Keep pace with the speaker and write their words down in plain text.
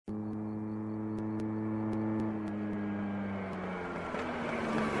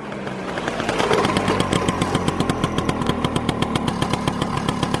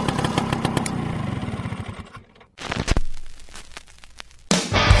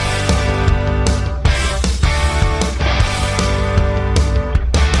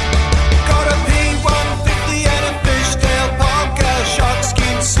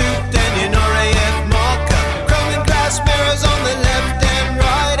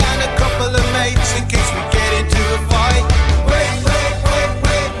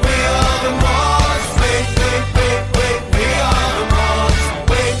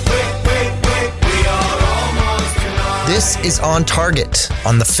Always on Target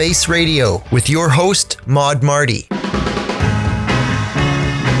on The Face Radio with your host, Maud Marty.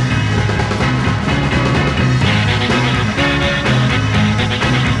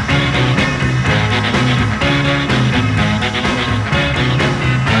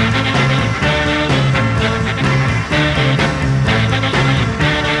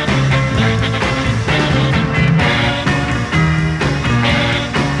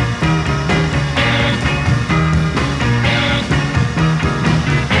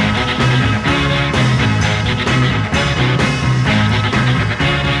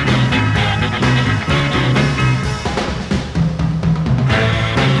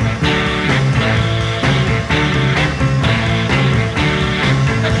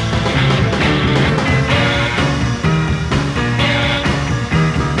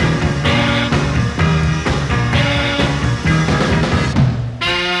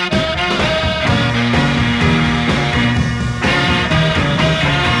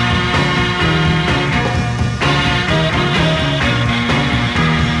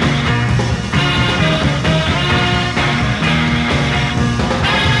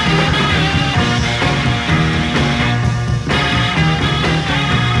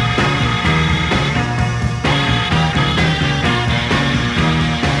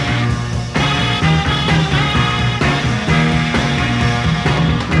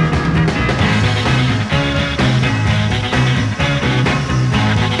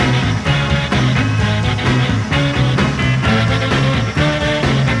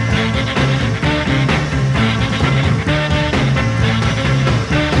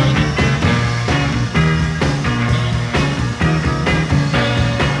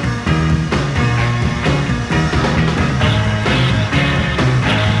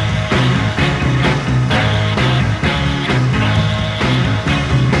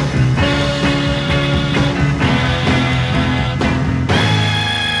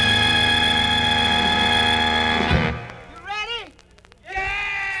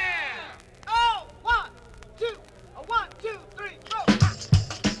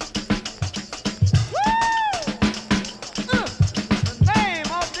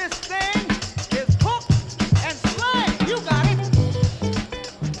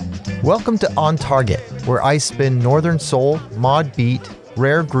 Welcome to On Target, where I spin Northern Soul, Mod Beat,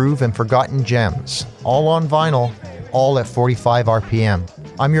 Rare Groove, and Forgotten Gems, all on vinyl, all at 45 RPM.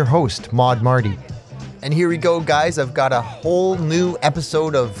 I'm your host, Maud Marty. And here we go, guys. I've got a whole new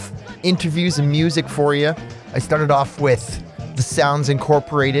episode of interviews and music for you. I started off with The Sounds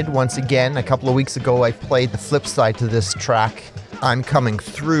Incorporated. Once again, a couple of weeks ago, I played the flip side to this track. I'm Coming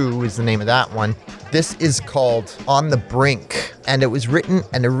Through is the name of that one. This is called On the Brink, and it was written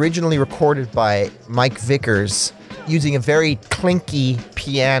and originally recorded by Mike Vickers using a very clinky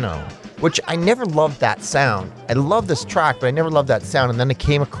piano, which I never loved that sound. I love this track, but I never loved that sound. And then I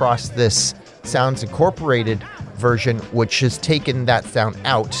came across this Sounds Incorporated version, which has taken that sound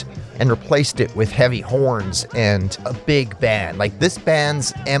out and replaced it with heavy horns and a big band. Like, this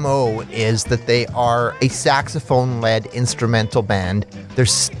band's MO is that they are a saxophone-led instrumental band.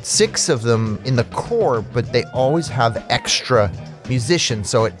 There's 6 of them in the core, but they always have extra musicians,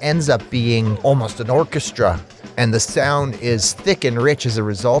 so it ends up being almost an orchestra, and the sound is thick and rich as a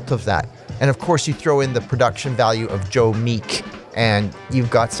result of that. And of course, you throw in the production value of Joe Meek, and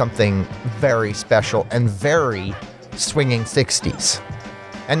you've got something very special and very swinging 60s.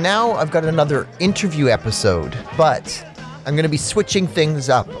 And now I've got another interview episode, but I'm going to be switching things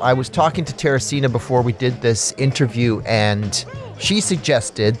up. I was talking to Teresinha before we did this interview, and she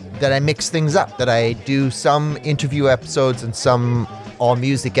suggested that I mix things up, that I do some interview episodes and some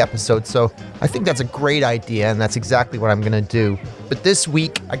all-music episodes. So I think that's a great idea, and that's exactly what I'm going to do. But this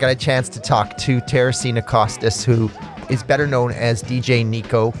week, I got a chance to talk to Teresinha Costas, who is better known as DJ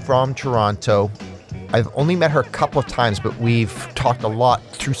Nico from Toronto. I've only met her a couple of times, but we've talked a lot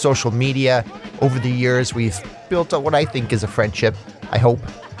through social media over the years. We've built up what I think is a friendship, I hope.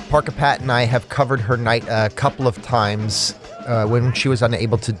 Parker Pat and I have covered her night a couple of times when she was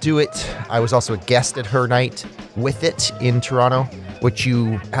unable to do it. I was also a guest at her night with it in Toronto, which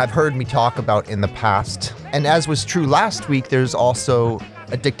you have heard me talk about in the past. And as was true last week, there's also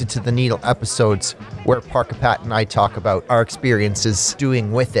Addicted to the Needle episodes where Parker Pat and I talk about our experiences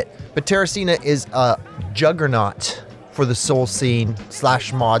doing with it. But Teresinha is a juggernaut for the soul scene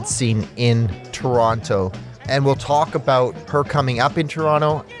 / mod scene in Toronto. And we'll talk about her coming up in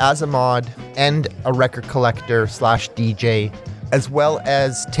Toronto as a mod and a record collector / DJ, as well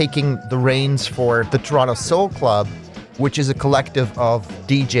as taking the reins for the Toronto Soul Club, which is a collective of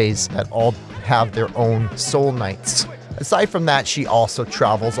DJs that all have their own soul nights. Aside from that, she also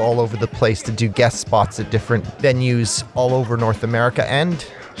travels all over the place to do guest spots at different venues all over North America, and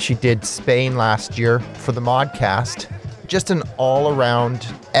she did Spain last year for the Modcast. Just an all-around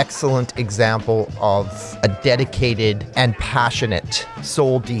excellent example of a dedicated and passionate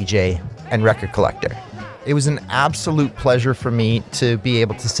soul DJ and record collector. It was an absolute pleasure for me to be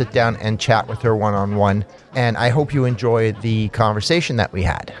able to sit down and chat with her one-on-one, and I hope you enjoy the conversation that we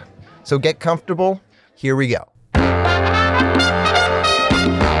had. So get comfortable. Here we go.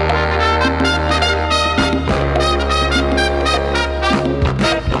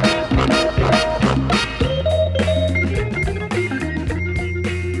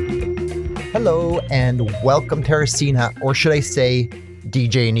 Hello and welcome, Teresina, or should I say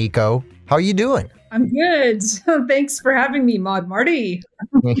DJ Nico. How are you doing? I'm good. Thanks for having me, Mod Marty.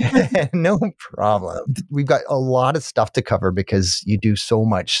 No problem. We've got a lot of stuff to cover because you do so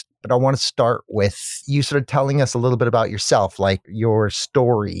much. But I want to start with you sort of telling us a little bit about yourself, like your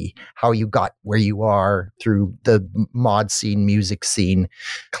story, how you got where you are through the mod scene, music scene,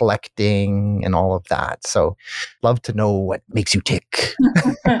 collecting, and all of that. So love to know what makes you tick.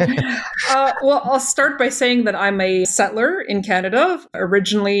 Well, I'll start by saying that I'm a settler in Canada.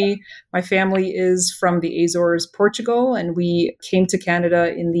 Originally, my family is from the Azores, Portugal, and we came to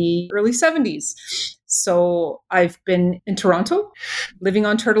Canada in the early 70s. So I've been in Toronto, living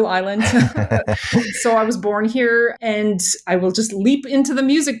on Turtle Island. So I was born here, and I will just leap into the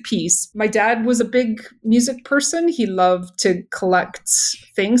music piece. My dad was a big music person. He loved to collect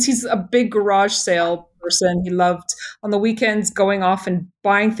things. He's a big garage sale person. He loved on the weekends going off and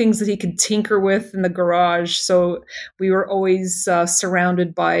buying things that he could tinker with in the garage. So we were always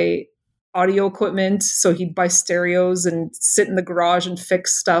surrounded by audio equipment. So he'd buy stereos and sit in the garage and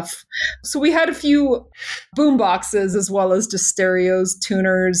fix stuff. So we had a few boom boxes as well as just stereos,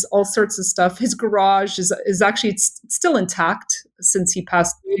 tuners, all sorts of stuff. His garage is actually it's still intact since he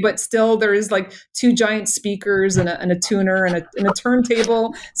passed away, but still there is like 2 giant speakers and a tuner and a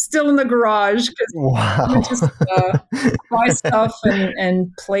turntable still in the garage. Wow. He would just buy stuff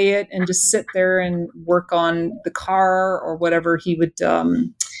and play it and just sit there and work on the car or whatever he'd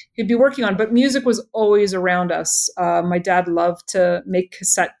be working on. But music was always around us. My dad loved to make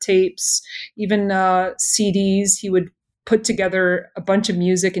cassette tapes, even CDs. He would put together a bunch of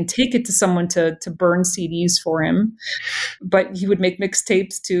music and take it to someone to burn CDs for him. But he would make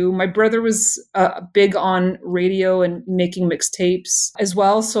mixtapes too. My brother was big on radio and making mixtapes as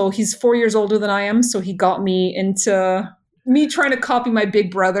well. So he's 4 years older than I am. So he got me into me trying to copy my big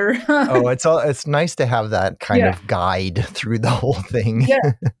brother. It's nice to have that kind of guide through the whole thing.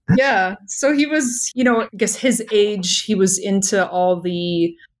 Yeah. So he was, I guess his age, he was into all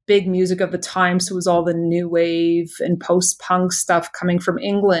the big music of the time. So it was all the new wave and post-punk stuff coming from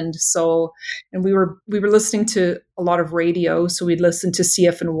England. So, and we were listening to a lot of radio. So we'd listen to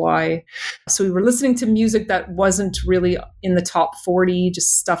CFNY. So we were listening to music that wasn't really in the top 40,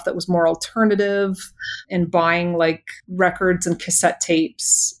 just stuff that was more alternative, and buying like records and cassette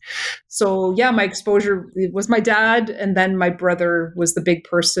tapes. So yeah, my exposure was my dad, and then my brother was the big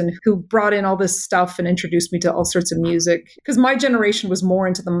person who brought in all this stuff and introduced me to all sorts of music. Because my generation was more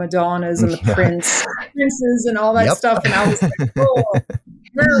into the Madonnas and the Princes and all that stuff, and I was like, oh,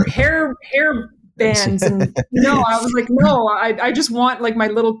 hair bands, and I was like, no, I just want like my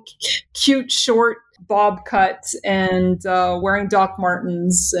little cute short bob cut and wearing Doc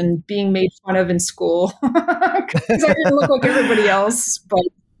Martens and being made fun of in school because I didn't look like everybody else. But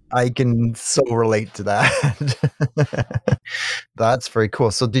I can so relate to that. That's very cool.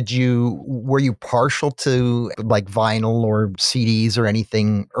 So were you partial to like vinyl or CDs or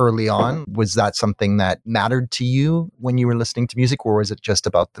anything early on? Was that something that mattered to you when you were listening to music, or was it just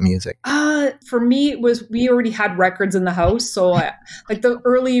about the music? For me, it was, we already had records in the house. So like the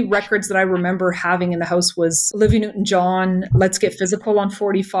early records that I remember having in the house was Olivia Newton-John, Let's Get Physical on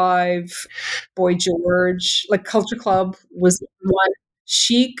 45, Boy George, like Culture Club was one.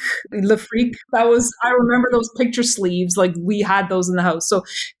 Chic, Le Freak. I remember those picture sleeves, like we had those in the house. So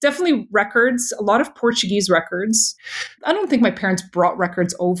definitely records, a lot of Portuguese records. I don't think my parents brought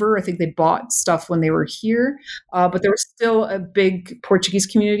records over. I think they bought stuff when they were here. But there was still a big Portuguese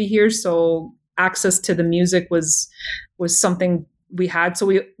community here. So access to the music was something we had. So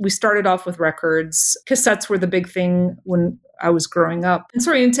we started off with records. Cassettes were the big thing when I was growing up. And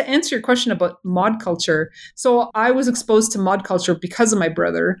sorry, and to answer your question about mod culture, so I was exposed to mod culture because of my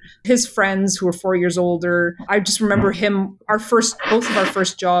brother. His friends who were 4 years older, I just remember him, both of our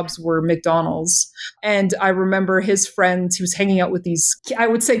first jobs were McDonald's. And I remember his friends, he was hanging out with these, I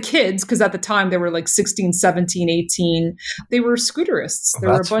would say kids, because at the time they were like 16, 17, 18. They were scooterists. There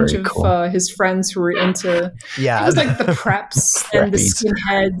were a bunch of his friends who were into, it was like the preps and the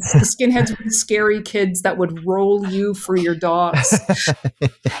skinheads. The skinheads were the scary kids that would roll you for your dots.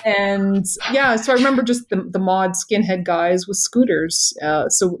 And yeah, so I remember just the mod skinhead guys with scooters.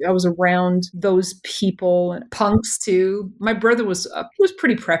 So I was around those people, and punks too. My brother was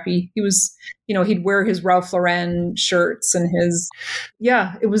pretty preppy. He was, he'd wear his Ralph Lauren shirts and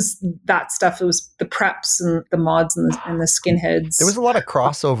it was that stuff. It was the preps and the mods and the skinheads. There was a lot of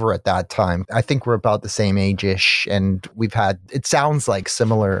crossover at that time. I think we're about the same age-ish, and we've had, it sounds like,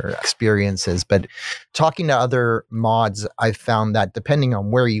 similar experiences. But talking to other mods, I've found that depending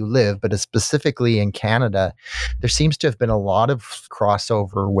on where you live, but specifically in Canada, there seems to have been a lot of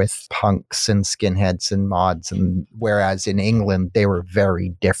crossover with punks and skinheads and mods. And whereas in England, they were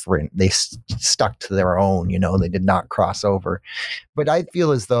very different. They stuck to their own, they did not cross over. But I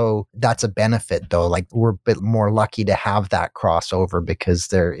feel as though that's a benefit, though. Like, we're a bit more lucky to have that crossover because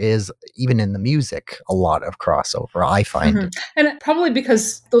there is, even in the music, a lot of crossover, I find. Mm-hmm. And probably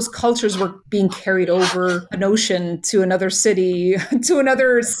because those cultures were being carried over an ocean to another city, to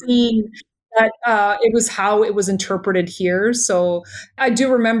another scene. That it was how it was interpreted here. So I do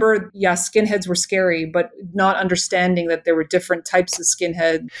remember, skinheads were scary, but not understanding that there were different types of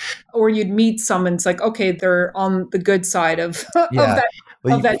skinhead. Or you'd meet someone, it's like, okay, they're on the good side of that.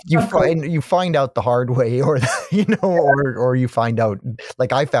 Well, you find out the hard way, or or you find out,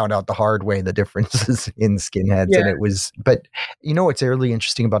 like I found out the hard way, the differences in skinheads, and it was. But what's really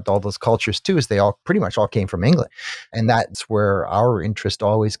interesting about all those cultures too is they all pretty much all came from England, and that's where our interest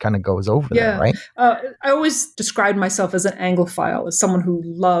always kind of goes over there, right? I always described myself as an Anglophile, as someone who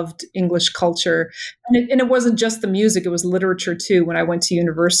loved English culture, and it wasn't just the music; it was literature too. When I went to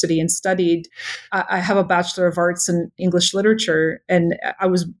university and studied, I have a Bachelor of Arts in English Literature, and I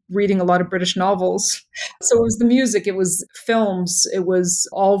was reading a lot of British novels. So it was the music, it was films, it was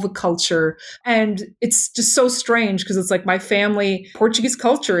all the culture. And it's just so strange because it's like my family, Portuguese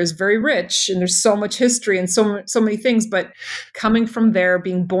culture is very rich and there's so much history and so many things. But coming from there,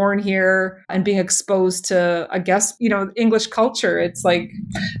 being born here and being exposed to, I guess, English culture, it's like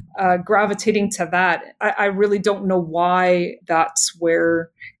gravitating to that. I really don't know why that's where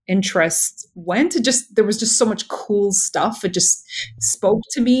interest went. There was just so much cool stuff. It just spoke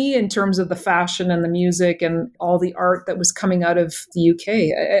to me in terms of the fashion and the music and all the art that was coming out of the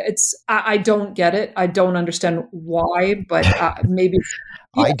UK. I don't get it. I don't understand why, but maybe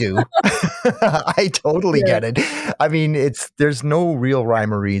I do. I totally get it. I mean, there's no real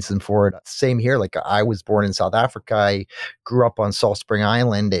rhyme or reason for it. Same here. Like, I was born in South Africa. I grew up on Salt Spring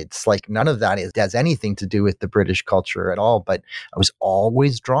Island. It's like none of that has anything to do with the British culture at all, but I was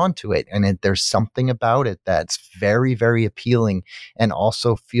always drawn to it. And there's something about it that's very, very appealing and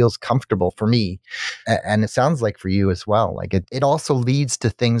also feels comfortable for me. And it sounds like for you as well. Like, it also leads to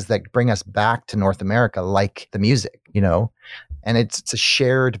things that bring us back to North America, like the music, and it's a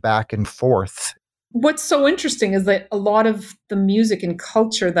shared back and forth. What's so interesting is that a lot of the music and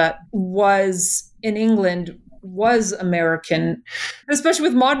culture that was in England was American, especially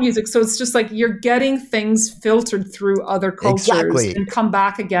with mod music. So it's just like you're getting things filtered through other cultures and come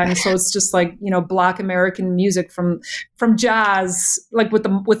back again. So it's just like, Black American music from jazz, like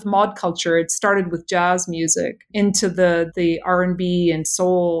with mod culture. It started with jazz music into the R&B and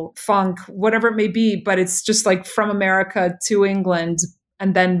soul, funk, whatever it may be. But it's just like from America to England,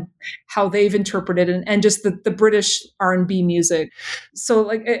 and then how they've interpreted and just the British R&B music. So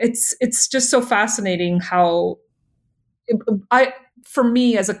like it's just so fascinating how for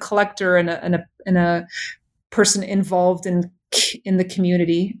me as a collector and a person involved in the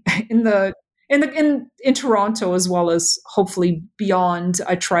community in Toronto as well as hopefully beyond,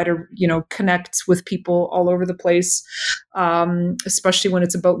 I try to connect with people all over the place, especially when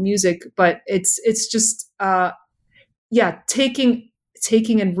it's about music. But it's just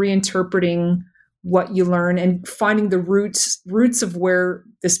taking and reinterpreting what you learn and finding the roots of where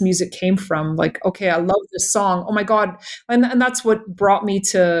this music came from. Like, okay, I love this song. Oh my God. And that's what brought me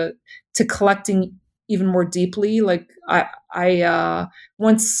to collecting even more deeply. Like I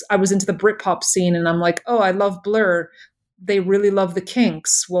once I was into the Britpop scene and I'm like, oh, I love Blur. they really love the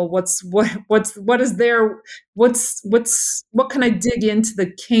Kinks. Well, what can I dig into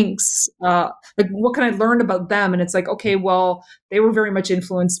the Kinks? Like, what can I learn about them? And it's like, okay, well, they were very much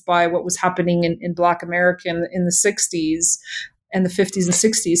influenced by what was happening in Black America in the 60s and the 50s and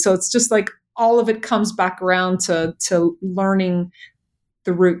 60s. So it's just like all of it comes back around to learning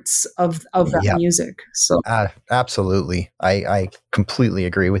the roots of that music. So absolutely. I completely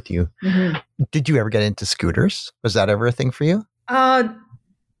agree with you. Mm-hmm. Did you ever get into scooters? Was that ever a thing for you?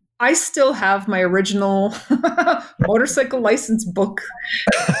 I still have my original motorcycle license book.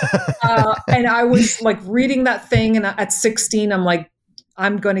 And I was like reading that thing, and at 16, I'm like,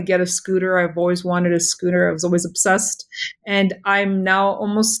 I'm going to get a scooter. I've always wanted a scooter. I was always obsessed. And I'm now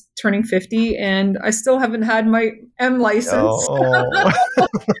almost turning 50, and I still haven't had my M license. Oh.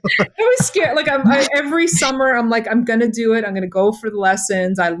 I was scared. Like every summer, I'm like, I'm going to do it. I'm going to go for the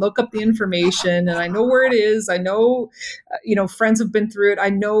lessons. I look up the information, and I know where it is. I know, friends have been through it. I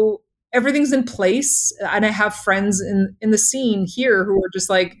know everything's in place. And I have friends in the scene here who are just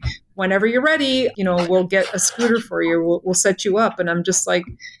like, whenever you're ready, we'll get a scooter for you. We'll set you up. And I'm just like,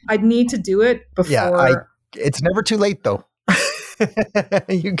 I need to do it before. Yeah, it's never too late though.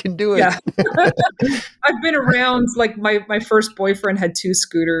 You can do it. Yeah. I've been around, like my first boyfriend had 2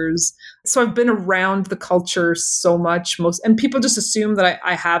 scooters. So I've been around the culture so much, and people just assume that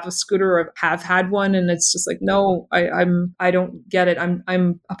I have a scooter or have had one. And it's just like, no, I don't get it. I'm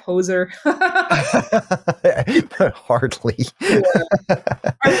a poser. Hardly. Yeah.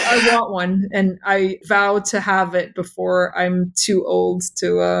 I want one, and I vow to have it before I'm too old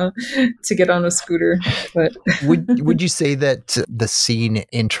to get on a scooter. But would you say that the scene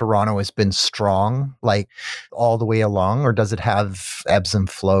in Toronto has been strong, like all the way along, or does it have ebbs and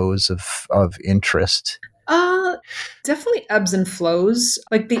flows of interest? Definitely ebbs and flows.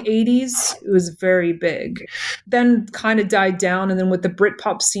 Like the 80s, it was very big. Then kind of died down, and then with the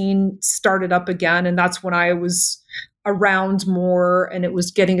Britpop scene started up again, and that's when I was around more, and it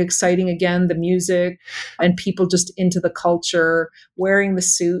was getting exciting again, the music and people just into the culture, wearing the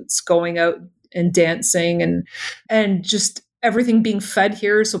suits, going out and dancing, and just everything being fed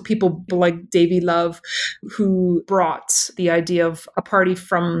here. So people like Davy Love, who brought the idea of a party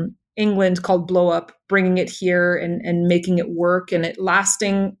from England called Blow Up, bringing it here and making it work, and it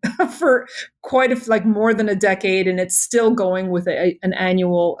lasting for quite like more than a decade, and it's still going with an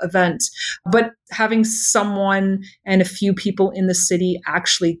annual event. But having someone and a few people in the city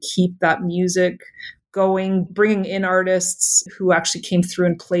actually keep that music going, bringing in artists who actually came through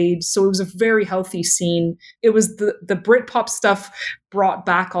and played. So it was a very healthy scene. It was the Britpop stuff brought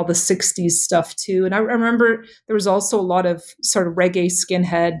back all the 60s stuff too. And I remember there was also a lot of sort of reggae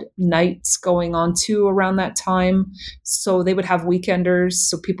skinhead nights going on too around that time. So they would have weekenders.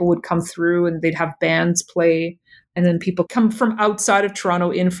 So people would come through and they'd have bands play. And then people come from outside of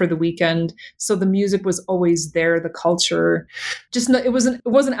Toronto in for the weekend. So the music was always there, the culture. It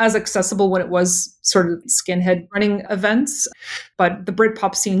wasn't as accessible when it was sort of skinhead running events. But the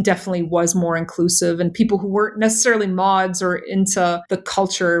Britpop scene definitely was more inclusive, and people who weren't necessarily mods or into the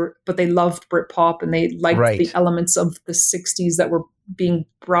culture, but they loved Britpop and they liked the elements of the 60s that were being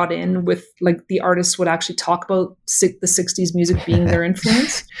brought in, with like the artists would actually talk about the 60s music being their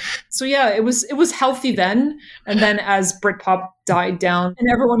influence. So yeah, it was healthy then. And then as Britpop died down and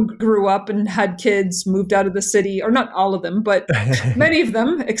everyone grew up and had kids, moved out of the city, or not all of them, but many of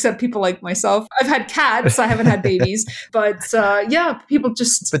them, except people like myself. I've had cats, I haven't had babies, but people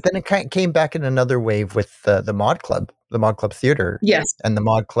just... But then it came back in another wave with the Mod Club. The Mod Club Theatre. Yes. And the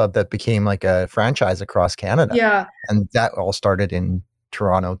Mod Club that became like a franchise across Canada. Yeah. And that all started in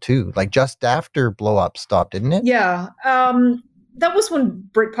Toronto too, like just after Blow Up stopped, didn't it? Yeah. That was when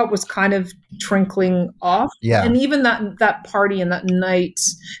Britpop was kind of trickling off. Yeah. And even that party and that night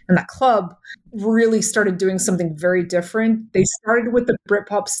and that club really started doing something very different. They started with the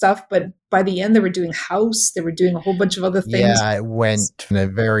Britpop stuff, but by the end they were doing house, they were doing a whole bunch of other things. Yeah, it went in a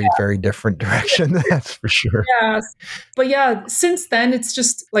very, very different direction, that's for sure. Yes. But yeah, since then it's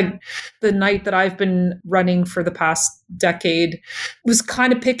just like the night that I've been running for the past decade was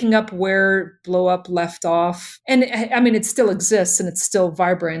kind of picking up where Blow Up left off. And I mean, it still exists and it's still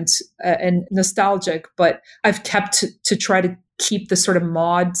vibrant and nostalgic, but I've kept to try to keep the sort of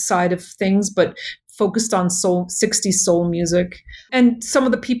mod side of things, but focused on 60s soul music. And some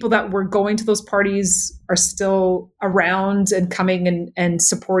of the people that were going to those parties are still around and coming and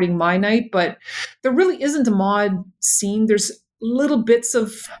supporting my night, but there really isn't a mod scene. There's little bits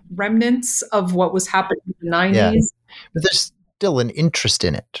of remnants of what was happening in the 90s. Yeah. But there's still an interest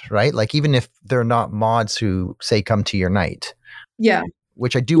in it, right? Like even if they're not mods who say come to your night. Yeah.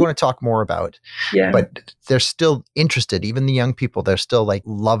 which I do want to talk more about. Yeah. But they're still interested. Even the young people, they're still like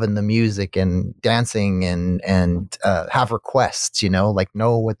loving the music and dancing and have requests, like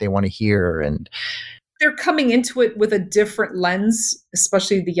know what they want to hear. And they're coming into it with a different lens,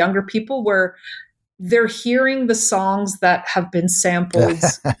 especially the younger people, where they're hearing the songs that have been sampled,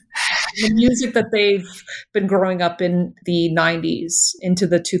 the music that they've been growing up in the 90s into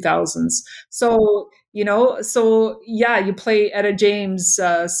the 2000s. So, you play Etta James'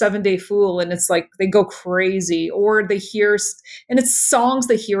 7-Day Fool, and it's like they go crazy, or they hear, and it's songs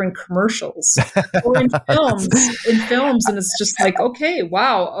they hear in commercials or in films. And it's just like, okay,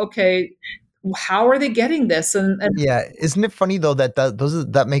 wow. Okay. How are they getting this? And yeah, isn't it funny though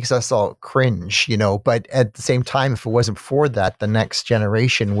that makes us all cringe, but at the same time, if it wasn't for that, the next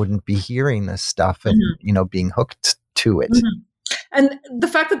generation wouldn't be hearing this stuff and, being hooked to it. Mm-hmm. And the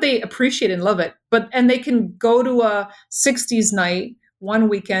fact that they appreciate and love it, and they can go to a 60s night one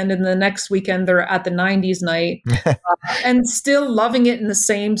weekend and the next weekend they're at the 90s night and still loving it in the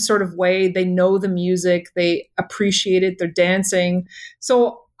same sort of way. They know the music, they appreciate it, they're dancing.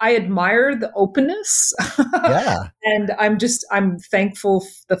 So I admire the openness. Yeah. And I'm thankful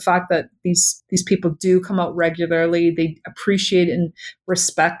for the fact that these people do come out regularly. They appreciate and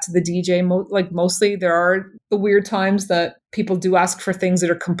respect the DJ. Mostly there are the weird times that people do ask for things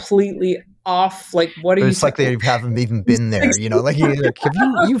that are completely off. Like, what are you? It's like they haven't even been there, like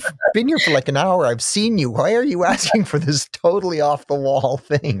you've been here for like an hour. I've seen you. Why are you asking for this totally off the wall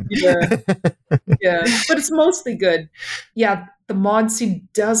thing? Yeah. Yeah. But it's mostly good. Yeah. The mod scene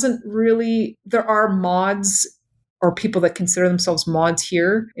doesn't really, there are mods or people that consider themselves mods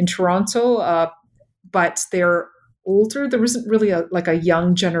here in Toronto, but they're older. There isn't really a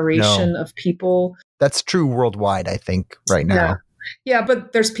young generation of people. That's true worldwide, I think, right now. Yeah,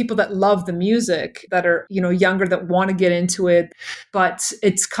 but there's people that love the music that are, younger, that want to get into it, but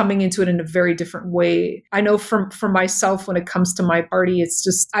it's coming into it in a very different way. I know for myself, when it comes to my party, it's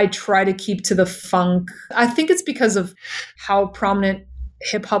just, I try to keep to the funk. I think it's because of how prominent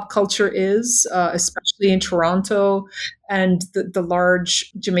hip hop culture is, especially in Toronto, and the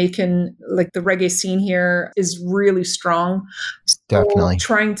large Jamaican, like the reggae scene here is really strong. So definitely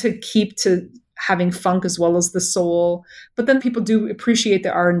trying to keep to having funk as well as the soul, but then people do appreciate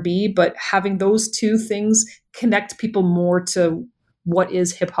the R&B, but having those two things connect people more to what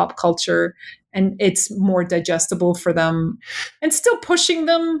is hip hop culture, and it's more digestible for them, and still pushing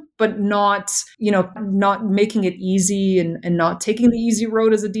them, but not making it easy and not taking the easy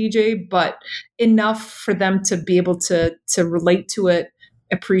road as a DJ, but enough for them to be able to relate to it,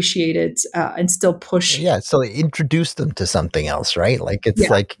 appreciate it, and still push. Yeah, so introduce them to something else, right? Like it's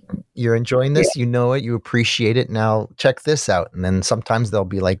like, you're enjoying this, you know it, you appreciate it, now check this out. And then sometimes they'll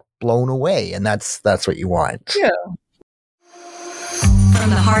be like blown away, and that's what you want. Yeah. From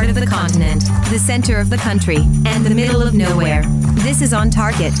the heart of the continent, the center of the country, and the middle of nowhere, this is On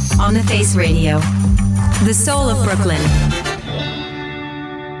Target on The Face Radio, the soul of Brooklyn.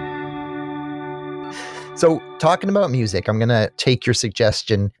 So talking about music, I'm going to take your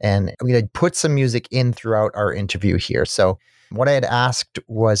suggestion and I'm going to put some music in throughout our interview here. So what I had asked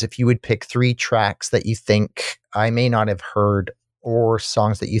was if you would pick 3 tracks that you think I may not have heard, or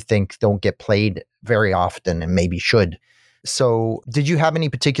songs that you think don't get played very often and maybe should. So did you have any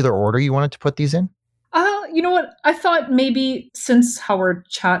particular order you wanted to put these in? You know what? I thought maybe, since how our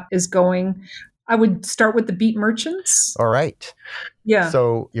chat is going, I would start with the Beat Merchants. All right. Yeah.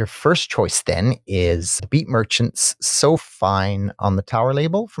 So your first choice then is the Beat Merchants' So Fine on the Tower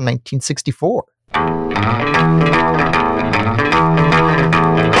label from 1964.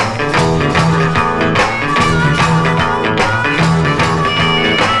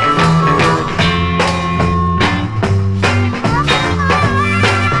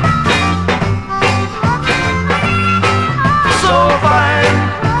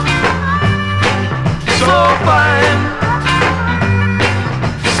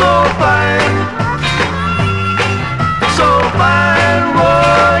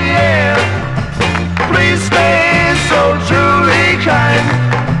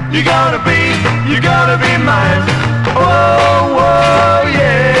 You're gonna be mine. Oh, oh,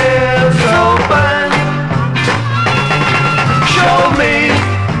 yeah, so fine. Show me,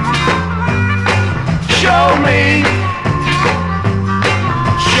 show me,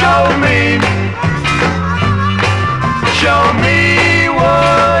 show me, show me,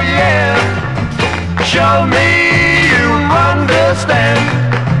 oh, yeah. Show me you understand.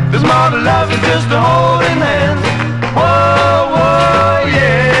 There's more to love than just a holding hand. Whoa, whoa,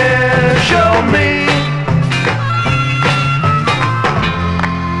 yeah, show me.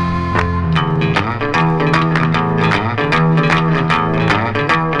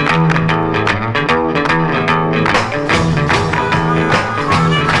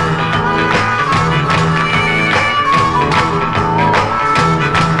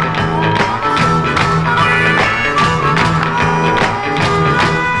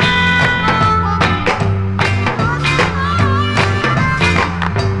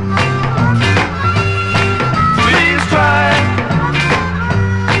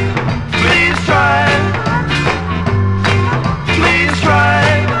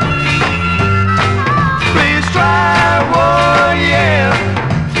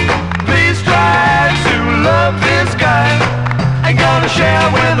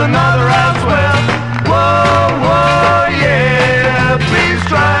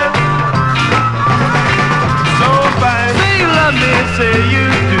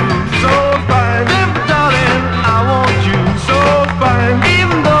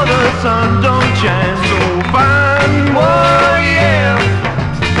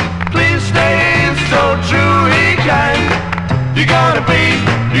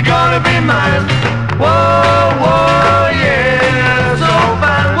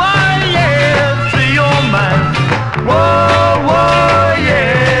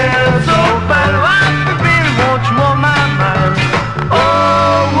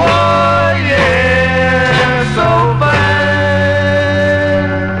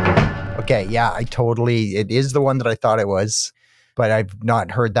 yeah, it is the one that I thought it was, but I've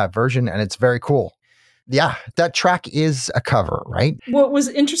not heard that version, and it's very cool. Yeah, that track is a cover, right? What was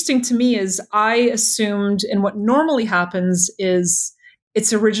interesting to me is I assumed, and what normally happens is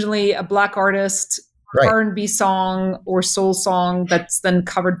it's originally a Black artist, Right. R&B song or soul song that's then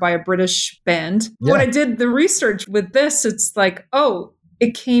covered by a British band. Yeah. When I did the research with this, it's like, oh,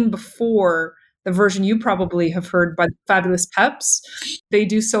 it came before the version you probably have heard by the Fabulous Peps. They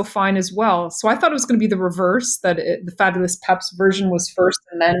do So Fine as well. So I thought it was going to be the reverse, that the Fabulous Peps version was first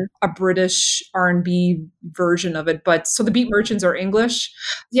and then a British R&B version of it. But so the Beat Merchants are English.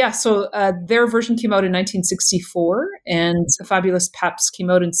 Yeah, so their version came out in 1964 and the Fabulous Peps came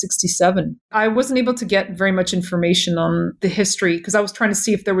out in 67. I wasn't able to get very much information on the history because I was trying to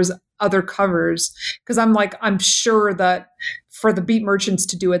see if there was other covers, because I'm sure that for the Beat Merchants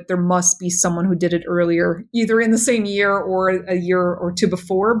to do it, there must be someone who did it earlier, either in the same year or a year or two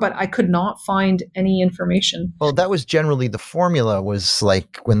before, but I could not find any information. Well, that was generally the formula, was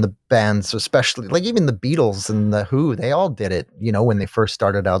like when the bands, especially like even the Beatles and the Who, they all did it. You know, when they first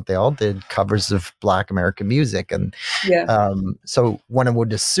started out, they all did covers of Black American music. And so one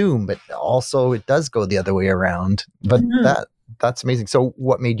would assume, but also it does go the other way around. But that's amazing. So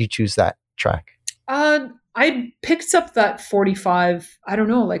what made you choose that track? I picked up that 45, I don't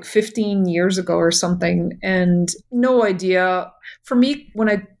know, like 15 years ago or something, and no idea. For me, when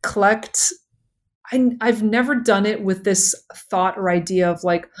I collect, I've never done it with this thought or idea of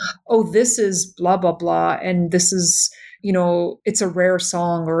like, oh, this is blah, blah, blah, and this is, you know, it's a rare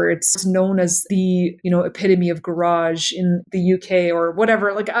song, or it's known as the, you know, epitome of garage in the UK or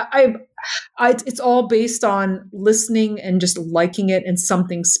whatever. Like it's all based on listening and just liking it and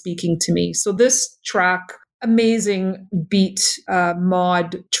something speaking to me. So this track, amazing beat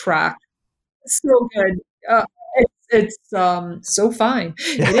mod track, so good. It's so fine.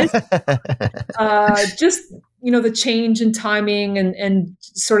 It is just, you know, the change in timing and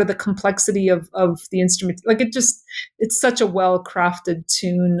sort of the complexity of the instrument. Like it's such a well-crafted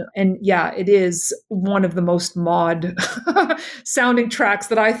tune. And yeah, it is one of the most mod sounding tracks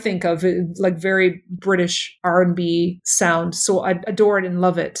that I think of, like very British R&B sound. So I adore it and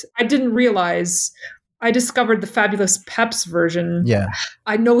love it. I didn't realize I discovered the Fabulous Peps version. Yeah.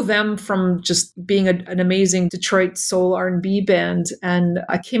 I know them from just being an amazing Detroit soul R&B band. And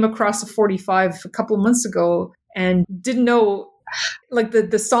I came across a 45 a couple of months ago and didn't know, like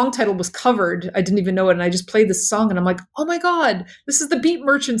the song title was covered. I didn't even know it. And I just played this song and I'm like, oh my God, this is the Beat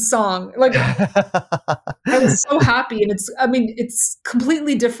Merchants song. Like I was so happy. And it's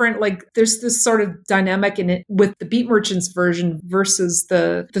completely different. Like there's this sort of dynamic in it with the Beat Merchants version versus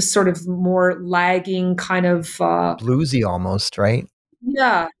the sort of more lagging kind of bluesy almost, right?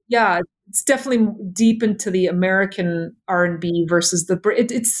 Yeah. It's definitely deep into the American R&B versus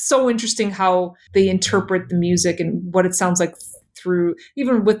it's so interesting how they interpret the music and what it sounds like through,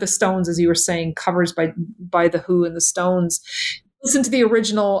 even with the Stones, as you were saying, covers by the Who and the Stones. Listen to the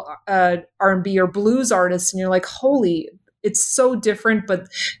original R&B or blues artists and you're like, holy, it's so different, but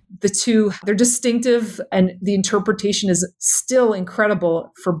the two, they're distinctive and the interpretation is still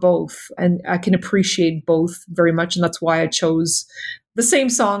incredible for both. And I can appreciate both very much. And that's why I chose the same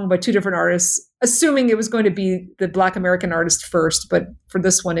song by two different artists, assuming it was going to be the Black American artist first. But for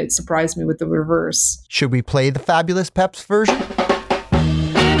this one, it surprised me with the reverse. Should we play the Fabulous Peps version?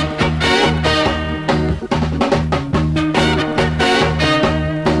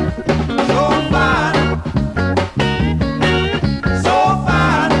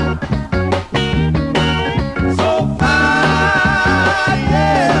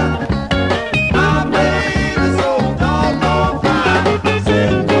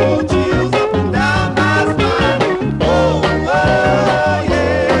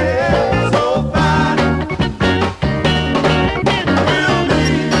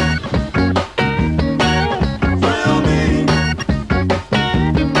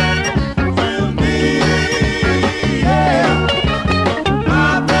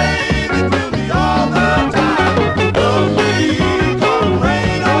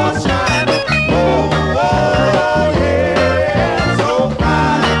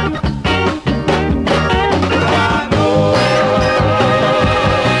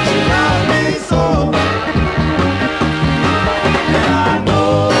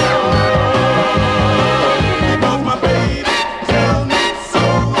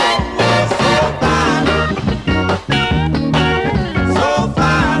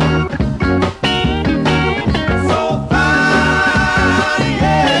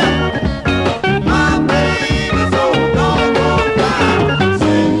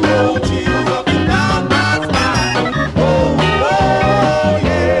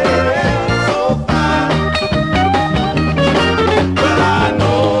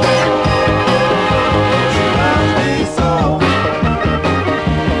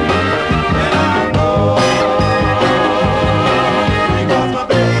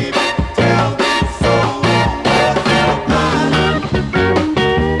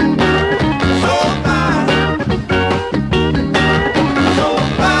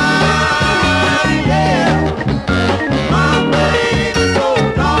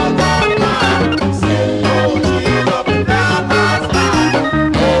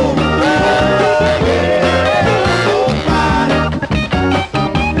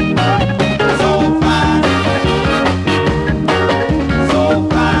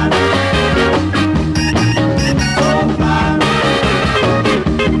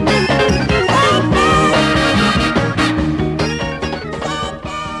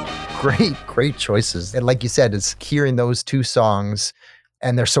 great choices. And like you said, it's hearing those two songs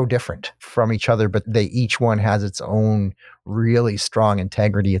and they're so different from each other, but each one has its own really strong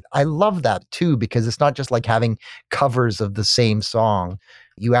integrity. I love that too, because it's not just like having covers of the same song.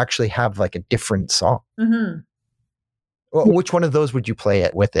 You actually have like a different song. Mm-hmm. Well, which one of those would you play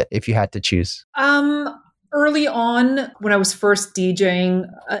it with it if you had to choose? Early on, when I was first DJing,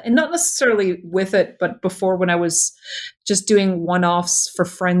 and not necessarily with it, but before, when I was just doing one-offs for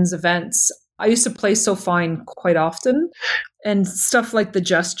friends' events, I used to play So Fine quite often, and stuff like The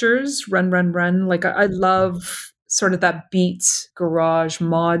Gestures, Run, Run, Run. Like I love sort of that beat, garage,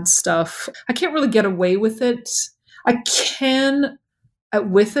 mod stuff. I can't really get away with it. I can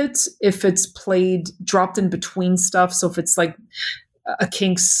with it if it's played, dropped in between stuff. So if it's like a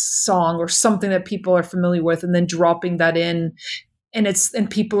Kinks song or something that people are familiar with, and then dropping that in, and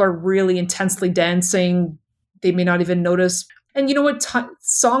people are really intensely dancing, they may not even notice. And you know what?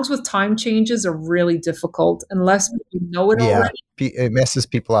 Songs with time changes are really difficult unless you know it already. It messes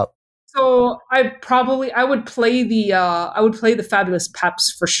people up. So I would play the Fabulous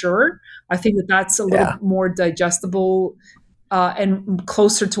Peps for sure. I think that's a little more digestible. And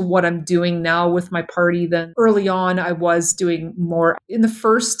closer to what I'm doing now with my party than early on. I was doing more. In the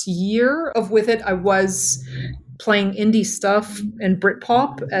first year of With It, I was playing indie stuff and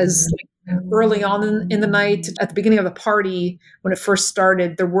Britpop as early on in the night. At the beginning of the party, when it first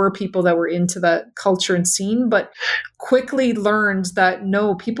started, there were people that were into that culture and scene, but quickly learned that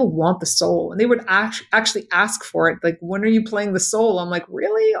no, people want the soul. And they would actually ask for it. Like, when are you playing the soul? I'm like,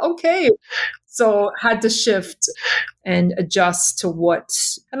 really? Okay. So had to shift and adjust to what,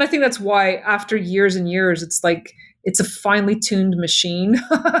 and I think that's why after years and years, it's like, it's a finely tuned machine.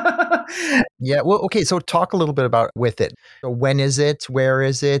 Yeah. Well, okay. So talk a little bit about With It. So when is it? Where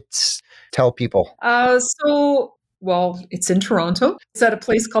is it? Tell people. Well, it's in Toronto. It's at a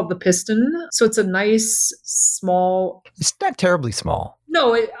place called The Piston. So it's a nice, small... It's not terribly small.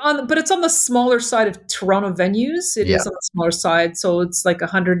 No, but it's on the smaller side of Toronto venues. It is on the smaller side. So it's like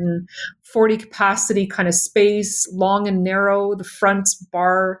 140 capacity kind of space, long and narrow. The front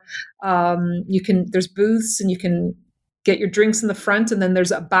bar, there's booths and you can get your drinks in the front. And then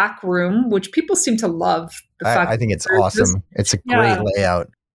there's a back room, which people seem to love. I think it's awesome. It's a great layout.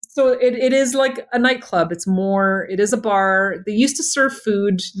 So it is like a nightclub. It is a bar. They used to serve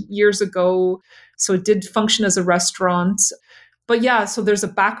food years ago, so it did function as a restaurant. But yeah, so there's a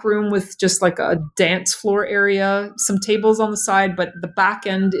back room with just like a dance floor area, some tables on the side, but the back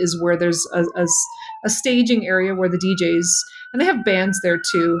end is where there's a staging area where the DJs, and they have bands there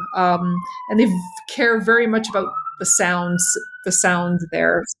too. And they care very much about the sound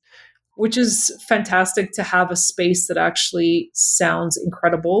there, which is fantastic to have a space that actually sounds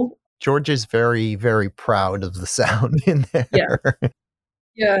incredible. George is very, very proud of the sound in there.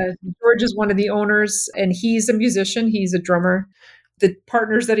 Yeah, George is one of the owners, and he's a musician. He's a drummer. The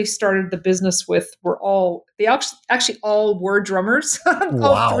partners that he started the business with they actually all were drummers,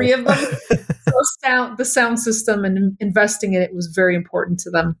 all three of them. So the sound system and investing in it was very important to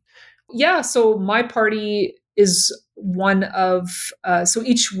them. Yeah, so my party is one of, so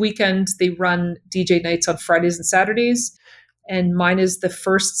each weekend they run DJ nights on Fridays and Saturdays, and mine is the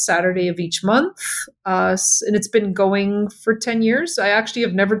first Saturday of each month. And it's been going for 10 years. I actually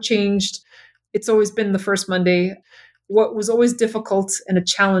have never changed. It's always been the first Monday. What was always difficult and a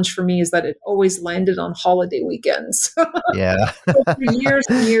challenge for me is that it always landed on holiday weekends. Yeah. So for years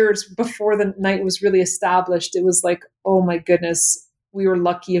and years before the night was really established, it was like, oh my goodness, we were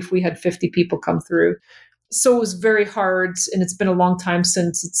lucky if we had 50 people come through. So it was very hard, and it's been a long time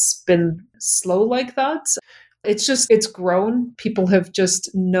since it's been slow like that. It's grown. People have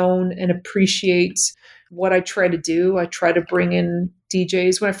just known and appreciate what I try to do. I try to bring in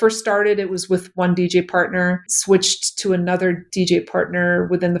DJs. When I first started, it was with one DJ partner, switched to another DJ partner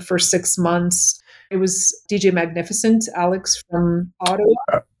within the first 6 months. It was DJ Magnificent, Alex from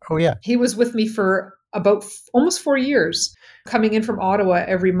Ottawa. Oh, yeah. He was with me for about almost 4 years, coming in from Ottawa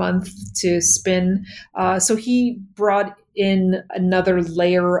every month to spin. So he brought in another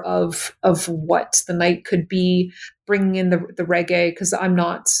layer of what the night could be, bringing in the reggae, because I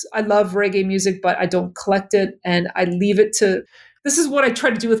love reggae music, but I don't collect it, and I leave it to, this is what I try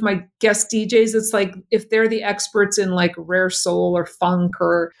to do with my guest DJs. It's like, if they're the experts in like rare soul or funk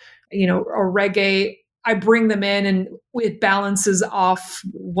or reggae, I bring them in and it balances off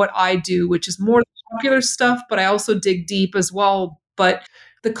what I do, which is more popular stuff, but I also dig deep as well. But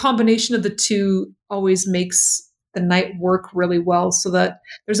the combination of the two always makes the night work really well, so that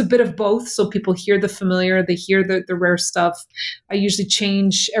there's a bit of both. So people hear the familiar, they hear the rare stuff. I usually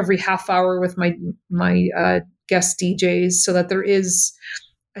change every half hour with my guest DJs, so that there is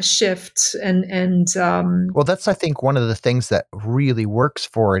a shift and Well, that's, I think, one of the things that really works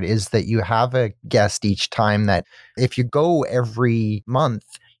for it is that you have a guest each time that if you go every month,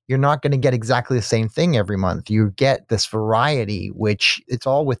 you're not going to get exactly the same thing every month. You get this variety, which it's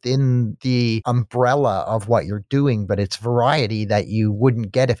all within the umbrella of what you're doing, but it's variety that you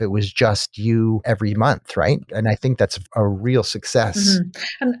wouldn't get if it was just you every month, right? And I think that's a real success.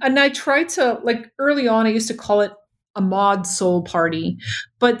 And I try to, like, early on, I used to call it a mod soul party,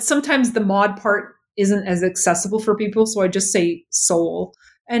 but sometimes the mod part isn't as accessible for people, so I just say soul.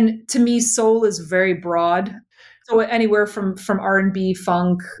 And to me, soul is very broad. So anywhere from R&B,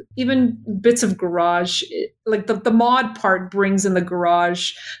 funk, even bits of garage, like the mod part brings in the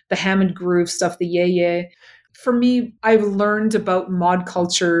garage, the Hammond groove stuff, the yeah. For me, I've learned about mod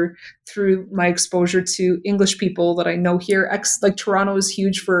culture through my exposure to English people that I know here. Like Toronto is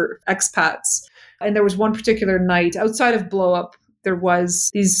huge for expats. And there was one particular night outside of Blow Up, there was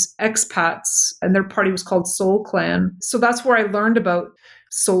these expats and their party was called Soul Clan. So that's where I learned about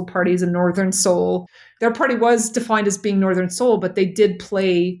soul parties and Northern Soul. Their party was defined as being Northern Soul, but they did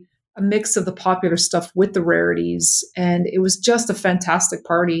play a mix of the popular stuff with the rarities. And it was just a fantastic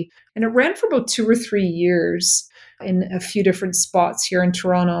party. And it ran for about 2 or 3 years in a few different spots here in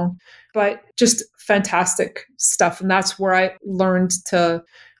Toronto, but just fantastic stuff. And that's where I learned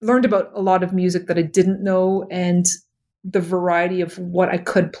about a lot of music that I didn't know and the variety of what I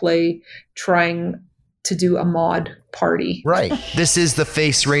could play, trying to do a mod party. Right. This is The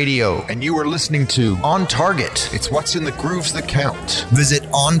Face Radio, and you are listening to On Target. It's what's in the grooves that count. Visit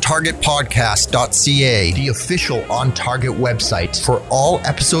ontargetpodcast.ca, the official On Target website, for all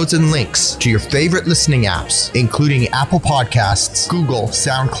episodes and links to your favorite listening apps, including Apple Podcasts, Google,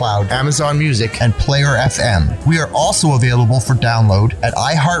 SoundCloud, Amazon Music, and Player FM. We are also available for download at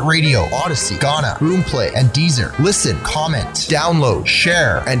iHeartRadio, Odyssey, Ghana, Roomplay, and Deezer. Listen, comment, download,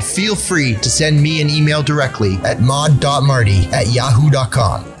 share, and feel free to send me an email directly at mod.marty@yahoo.com.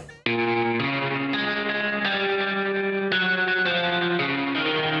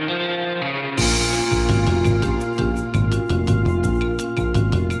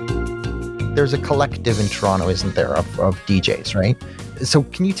 There's a collective in Toronto, isn't there, of DJs, right? So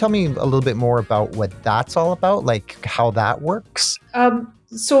can you tell me a little bit more about what that's all about, like how that works?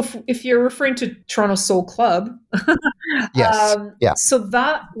 So if you're referring to Toronto Soul Club, yes, yeah. So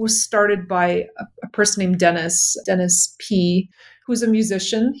that was started by a person named Dennis P., who's a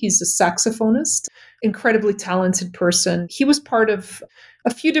musician. He's a saxophonist, incredibly talented person. He was part of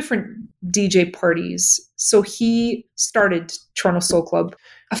a few different DJ parties. So he started Toronto Soul Club.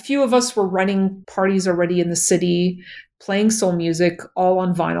 A few of us were running parties already in the city, playing soul music, all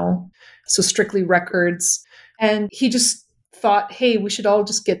on vinyl, so Strictly Records. And he just thought, hey, we should all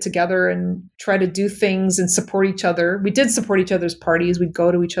just get together and try to do things and support each other. We did support each other's parties. We'd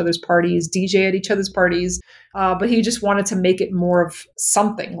go to each other's parties, DJ at each other's parties. But he just wanted to make it more of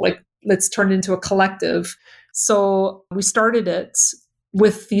something, like let's turn it into a collective. So we started it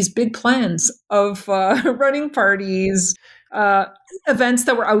with these big plans of running parties, events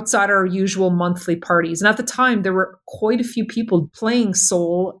that were outside our usual monthly parties. And at the time, there were quite a few people playing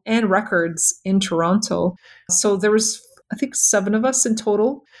soul and records in Toronto. So there was, I think, 7 of us in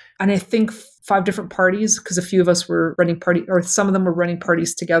total. And I think 5 different parties, because a few of us were running party, or some of them were running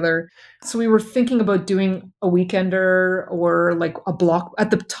parties together. So we were thinking about doing a weekender or like a block.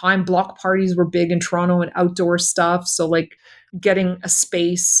 At the time, block parties were big in Toronto and outdoor stuff. So like getting a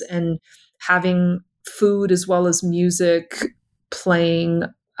space and having food as well as music playing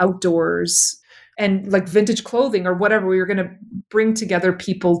outdoors and like vintage clothing or whatever. We were going to bring together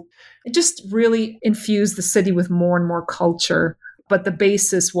people and just really infuse the city with more and more culture. But the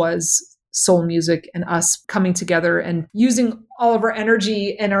basis was soul music and us coming together and using all of our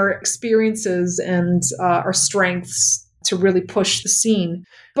energy and our experiences and our strengths to really push the scene.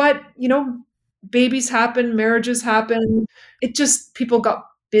 But, you know, babies happen, marriages happen. It just, people got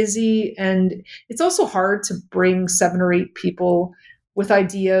busy, and it's also hard to bring 7 or 8 people with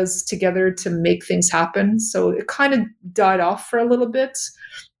ideas together to make things happen. So it kind of died off for a little bit.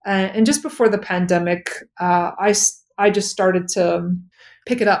 And just before the pandemic, I just started to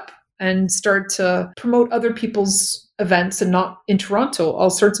pick it up and start to promote other people's events, and not in Toronto,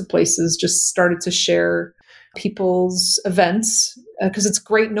 all sorts of places, just started to share people's events because it's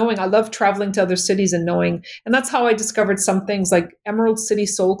great knowing. I love traveling to other cities and knowing. And that's how I discovered some things like Emerald City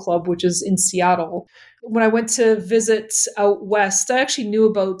Soul Club, which is in Seattle. When I went to visit out west, I actually knew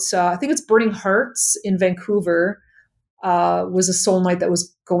about, I think it's Burning Hearts in Vancouver, was a soul night that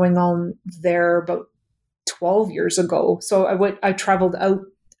was going on there about 12 years ago. So I traveled out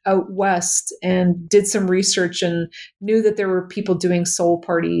out west and did some research and knew that there were people doing soul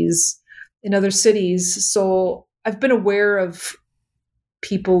parties in other cities. So I've been aware of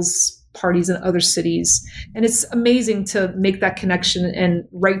people's parties in other cities. And it's amazing to make that connection and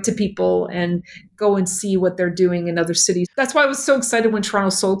write to people and go and see what they're doing in other cities. That's why I was so excited when Toronto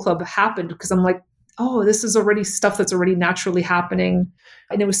Soul Club happened, because I'm like, oh, this is already stuff that's already naturally happening.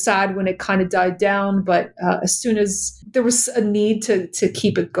 And it was sad when it kind of died down, but as soon as there was a need to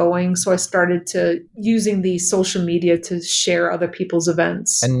keep it going, so I started to using the social media to share other people's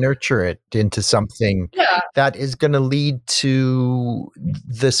events. And nurture it into something that is going to lead to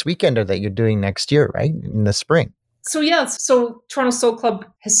this weekender that you're doing next year, right? In the spring. So so Toronto Soul Club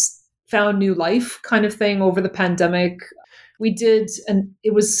has found new life kind of thing over the pandemic. We did, and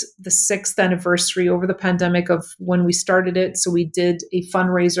it was the 6th anniversary over the pandemic of when we started it. So we did a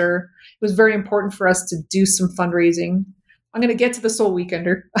fundraiser. It was very important for us to do some fundraising. I'm going to get to the Soul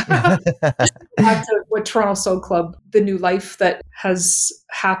Weekender. Back to what Toronto Soul Club, the new life that has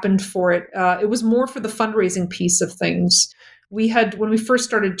happened for it. It was more for the fundraising piece of things. We had, when we first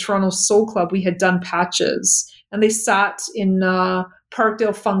started Toronto Soul Club, we had done patches, and they sat in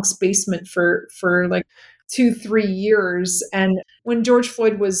Parkdale Funk's basement for like 2-3 years. And when George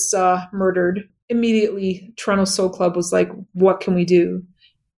Floyd was murdered, immediately Toronto Soul Club was like, what can we do?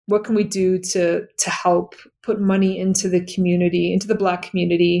 What can we do to help put money into the community, into the Black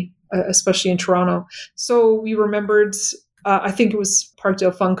community, especially in Toronto? So we remembered, I think it was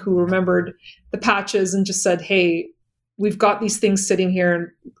Parkdale Funk who remembered the patches and just said, hey, we've got these things sitting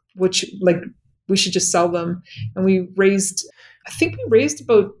here, which like we should just sell them. And we raised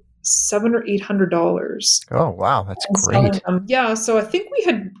about $700 or $800. Oh, wow. That's great. Yeah. So I think we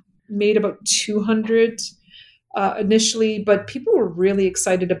had made about 200 initially, but people were really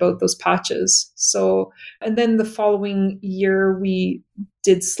excited about those patches. So, and then the following year we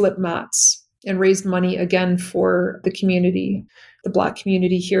did slip mats and raised money again for the community, the Black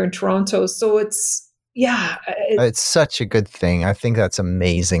community here in Toronto. So it's such a good thing. I think that's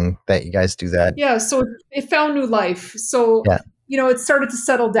amazing that you guys do that. Yeah. So it found new life. So, it started to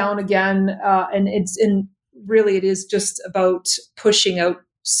settle down again. And it is just about pushing out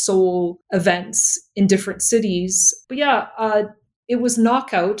soul events in different cities. But it was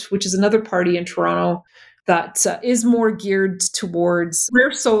Knockout, which is another party in Toronto that is more geared towards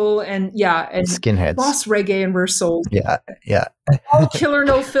rare soul and skinheads, boss reggae and rare soul. Yeah. All killer,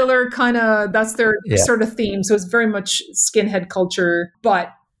 no filler, kind of. That's their sort of theme. So it's very much skinhead culture, but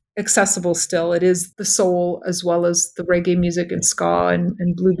accessible still. It is the soul as well as the reggae music and ska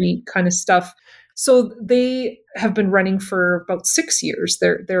and blue beat kind of stuff. So they have been running for about 6 years,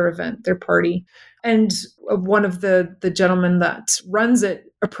 their event, their party. And one of the gentlemen that runs it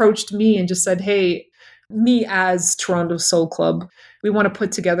approached me and just said, hey, me as Toronto Soul Club, we want to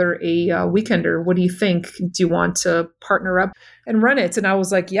put together a weekender. What do you think? Do you want to partner up and run it? And I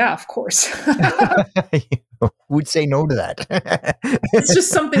was like, yeah, of course. Who'd say no to that? It's just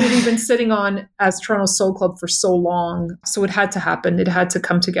something that we've been sitting on as Toronto Soul Club for so long. So it had to happen. It had to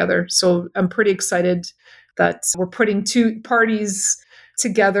come together. So I'm pretty excited that we're putting two parties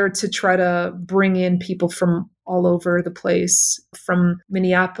together to try to bring in people from all over the place, from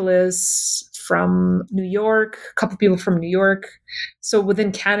Minneapolis, from New York, a couple people from New York. So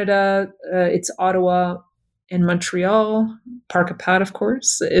within Canada, it's Ottawa and Montreal. Park Pat, of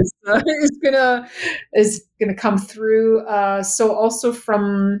course, is gonna come through. So also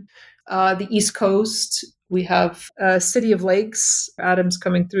from the East Coast, we have City of Lakes. Adam's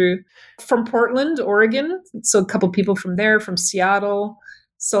coming through from Portland, Oregon. So a couple people from there, from Seattle.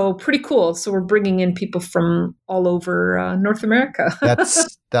 So pretty cool. So we're bringing in people from all over North America.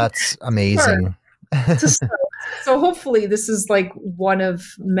 That's amazing. So hopefully this is like one of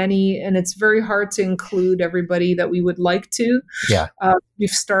many, and it's very hard to include everybody that we would like to. Yeah. We've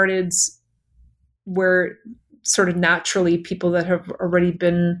started where sort of naturally people that have already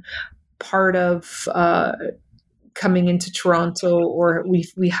been part of coming into Toronto, or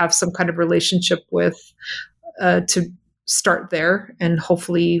we have some kind of relationship with to start there and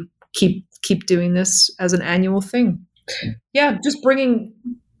hopefully keep doing this as an annual thing. Yeah, just bringing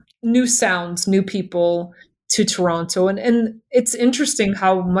new sounds, new people to Toronto. And it's interesting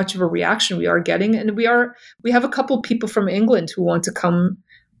how much of a reaction we are getting. And we have a couple people from England who want to come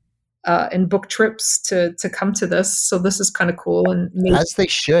and book trips to come to this. So this is kind of cool. And maybe, as they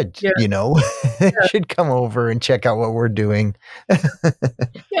should, they should come over and check out what we're doing. Yeah,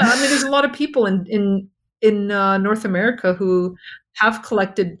 I mean, there's a lot of people in North America who have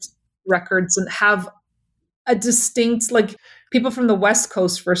collected records and have a distinct, like people from the West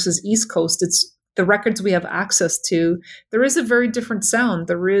Coast versus East Coast. It's the records we have access to, there is a very different sound.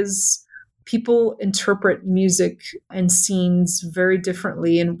 There is people interpret music and scenes very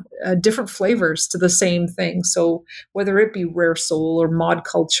differently and different flavors to the same thing. So whether it be rare soul or mod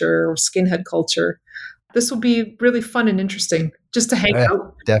culture or skinhead culture, this will be really fun and interesting just to hang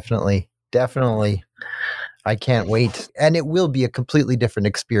out. Definitely. I can't wait. And it will be a completely different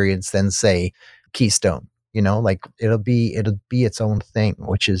experience than, say, Keystone. You know, like it'll be its own thing,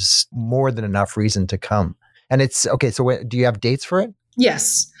 which is more than enough reason to come. And it's okay. So do you have dates for it?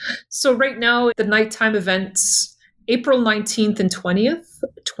 Yes. So right now, the nighttime events, April 19th and 20th,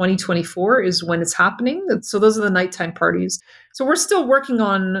 2024 is when it's happening. So those are the nighttime parties. So we're still working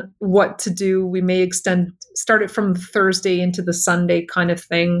on what to do. We may start it from Thursday into the Sunday kind of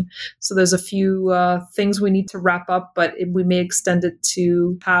thing. So there's a few things we need to wrap up, but we may extend it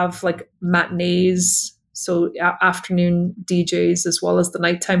to have like matinees, so afternoon DJs as well as the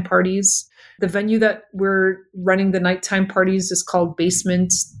nighttime parties. The venue that we're running the nighttime parties is called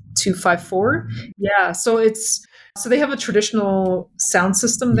Basement 254. Yeah, so they have a traditional sound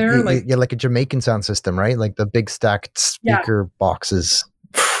system there, like a Jamaican sound system, right? Like the big stacked speaker boxes.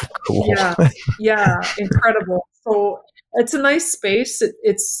 Cool. Yeah, incredible. So it's a nice space.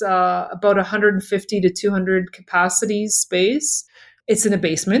 It's about 150 to 200 capacity space. It's in a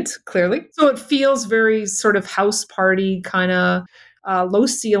basement, clearly. So it feels very sort of house party kind of. Low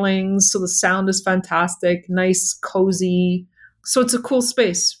ceilings, so the sound is fantastic, nice, cozy. So it's a cool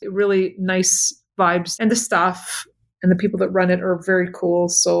space, really nice vibes. And the staff and the people that run it are very cool.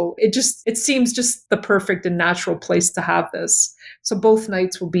 So it seems just the perfect and natural place to have this. So both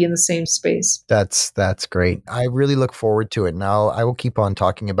nights will be in the same space. That's great. I really look forward to it. Now I will keep on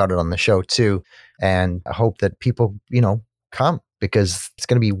talking about it on the show too. And I hope that people, come, because it's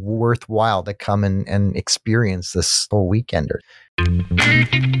going to be worthwhile to come and experience this whole weekender.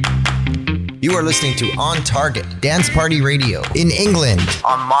 You are listening to On Target Dance Party Radio in England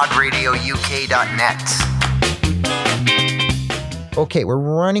on modradiouk.net. Okay, we're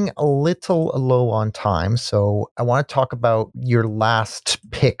running a little low on time, so I want to talk about your last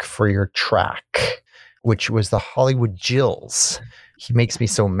pick for your track, which was the Hollywood Jills. He Makes Me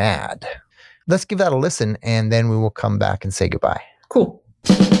So Mad. Let's give that a listen, and then we will come back and say goodbye. Cool.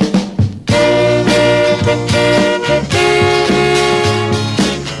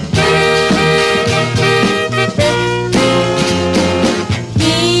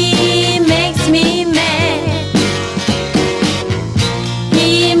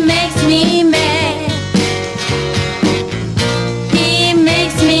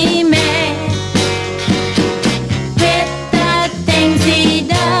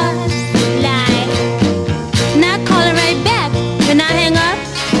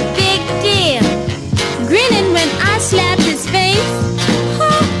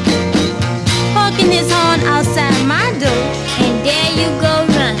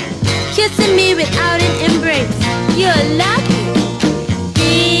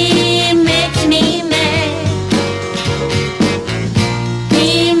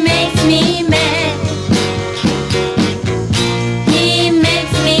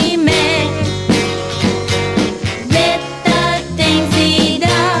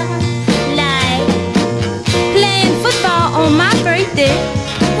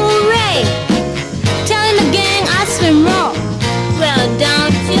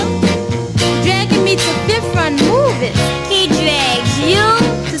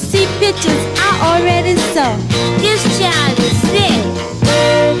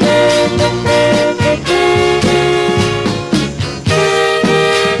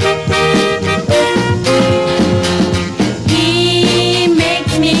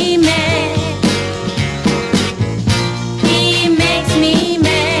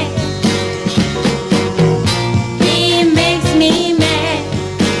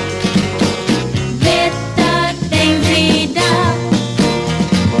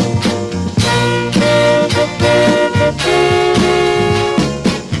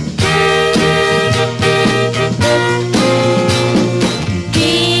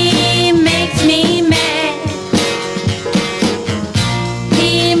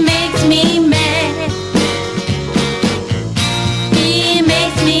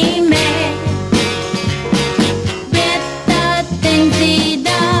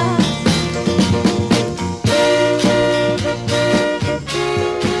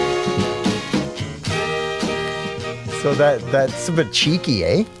 That's a bit cheeky,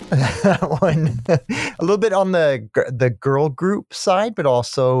 eh? That one. A little bit on the girl group side, but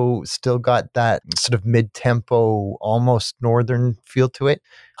also still got that sort of mid-tempo, almost northern feel to it.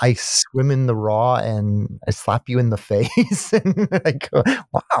 I swim in the raw and I slap you in the face. And I go,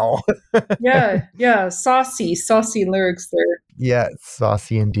 wow. Yeah. Saucy lyrics there. Yeah,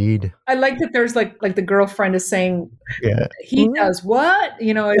 saucy indeed. I like that there's like the girlfriend is saying, Yeah. he does what?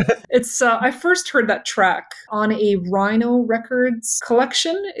 It's I first heard that track on a Rhino Records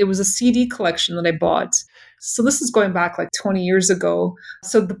collection. It was a CD collection that I bought. So this is going back like 20 years ago.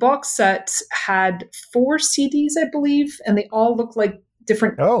 So the box set had 4 CDs, I believe, and they all look like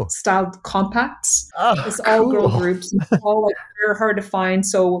different styled compacts. It's all girl groups. It's all like very hard to find.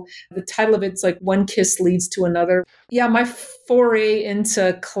 So the title of it's like One Kiss Leads to Another. Yeah, my foray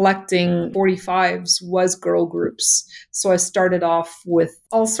into collecting 45s was girl groups. So I started off with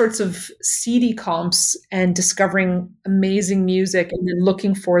all sorts of CD comps and discovering amazing music and then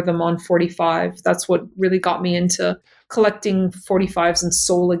looking for them on 45. That's what really got me into collecting 45s and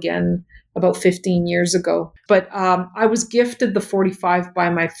soul again about 15 years ago. But I was gifted the 45 by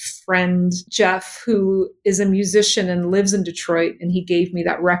my friend Jeff, who is a musician and lives in Detroit, and he gave me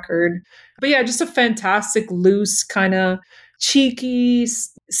that record. But yeah, just a fantastic, loose, kind of cheeky,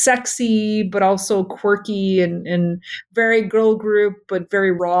 sexy, but also quirky and very girl group, but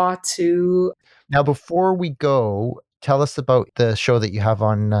very raw too. Now, before we go, tell us about the show that you have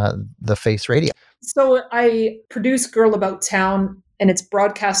on the Face Radio. So I produce Girl About Town, and it's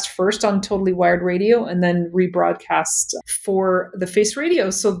broadcast first on Totally Wired Radio and then rebroadcast for the Face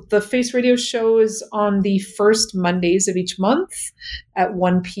Radio. So the Face Radio show is on the first Mondays of each month at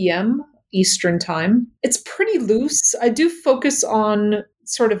 1 p.m. Eastern Time. It's pretty loose. I do focus on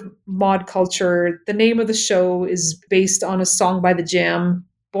sort of mod culture. The name of the show is based on a song by The Jam,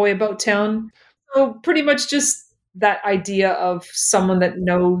 Boy About Town. So pretty much just that idea of someone that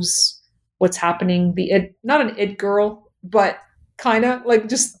knows what's happening. Not an it girl, but kind of like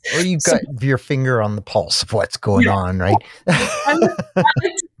just... Or you got your finger on the pulse of what's going on, right? I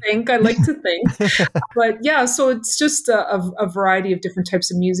like to think. But yeah, so it's just a variety of different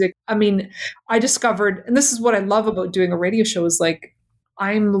types of music. I mean, I discovered, and this is what I love about doing a radio show, is like,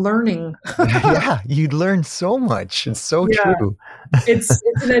 I'm learning. Yeah, you learn so much. It's so true. It's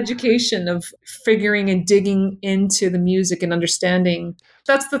an education of figuring and digging into the music and understanding.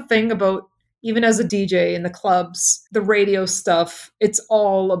 That's the thing about, even as a DJ in the clubs, the radio stuff, it's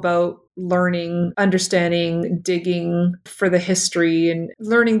all about learning, understanding, digging for the history and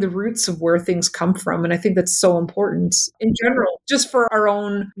learning the roots of where things come from. And I think that's so important in general, just for our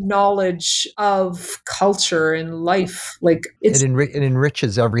own knowledge of culture and life. Like it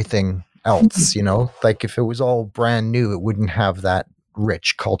enriches everything else, like if it was all brand new, it wouldn't have that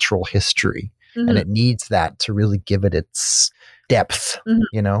rich cultural history. Mm-hmm. And it needs that to really give it its depth,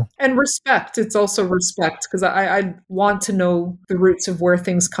 And respect. It's also respect, because I want to know the roots of where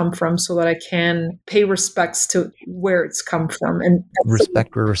things come from so that I can pay respects to where it's come from. And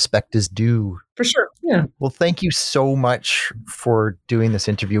respect where respect is due. For sure. Yeah. Well, thank you so much for doing this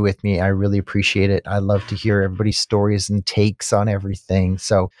interview with me. I really appreciate it. I love to hear everybody's stories and takes on everything.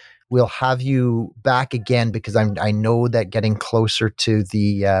 So we'll have you back again, because I know that getting closer to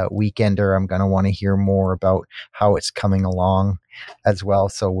the Weekender, I'm going to want to hear more about how it's coming along as well.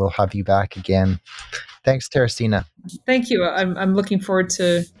 So we'll have you back again. Thanks, Teresina. Thank you. I'm looking forward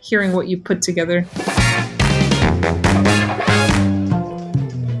to hearing what you put together.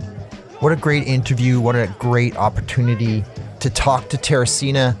 What a great interview. What a great opportunity to talk to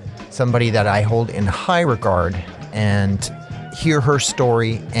Teresina, somebody that I hold in high regard, and hear her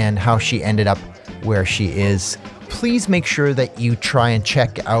story and how she ended up where she is. Please make sure that you try and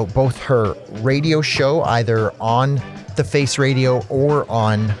check out both her radio show, either on the Face Radio or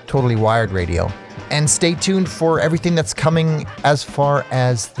on Totally Wired Radio. And stay tuned for everything that's coming as far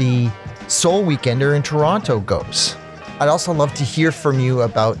as the Soul Weekender in Toronto goes. I'd also love to hear from you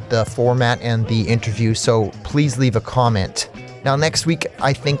about the format and the interview, so please leave a comment. Now, next week,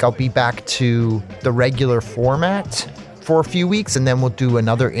 I think I'll be back to the regular format for a few weeks, and then we'll do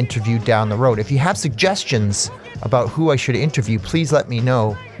another interview down the road. If you have suggestions about who I should interview, please let me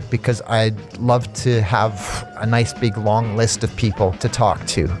know, because I'd love to have a nice big long list of people to talk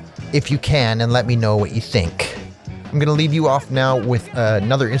to. If you can, and let me know what you think. I'm going to leave you off now with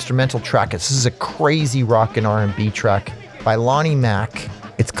another instrumental track. This is a crazy rock and R&B track by Lonnie Mack.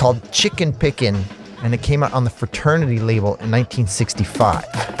 It's called Chicken Pickin', and it came out on the Fraternity label in 1965.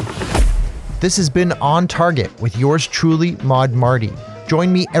 This has been On Target with yours truly, Maud Marty.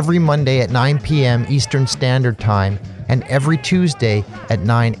 Join me every Monday at 9 p.m. Eastern Standard Time and every Tuesday at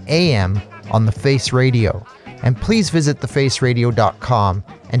 9 a.m. on The Face Radio. And please visit thefaceradio.com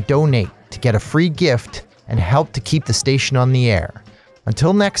and donate to get a free gift and help to keep the station on the air.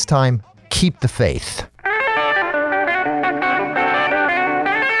 Until next time, keep the faith.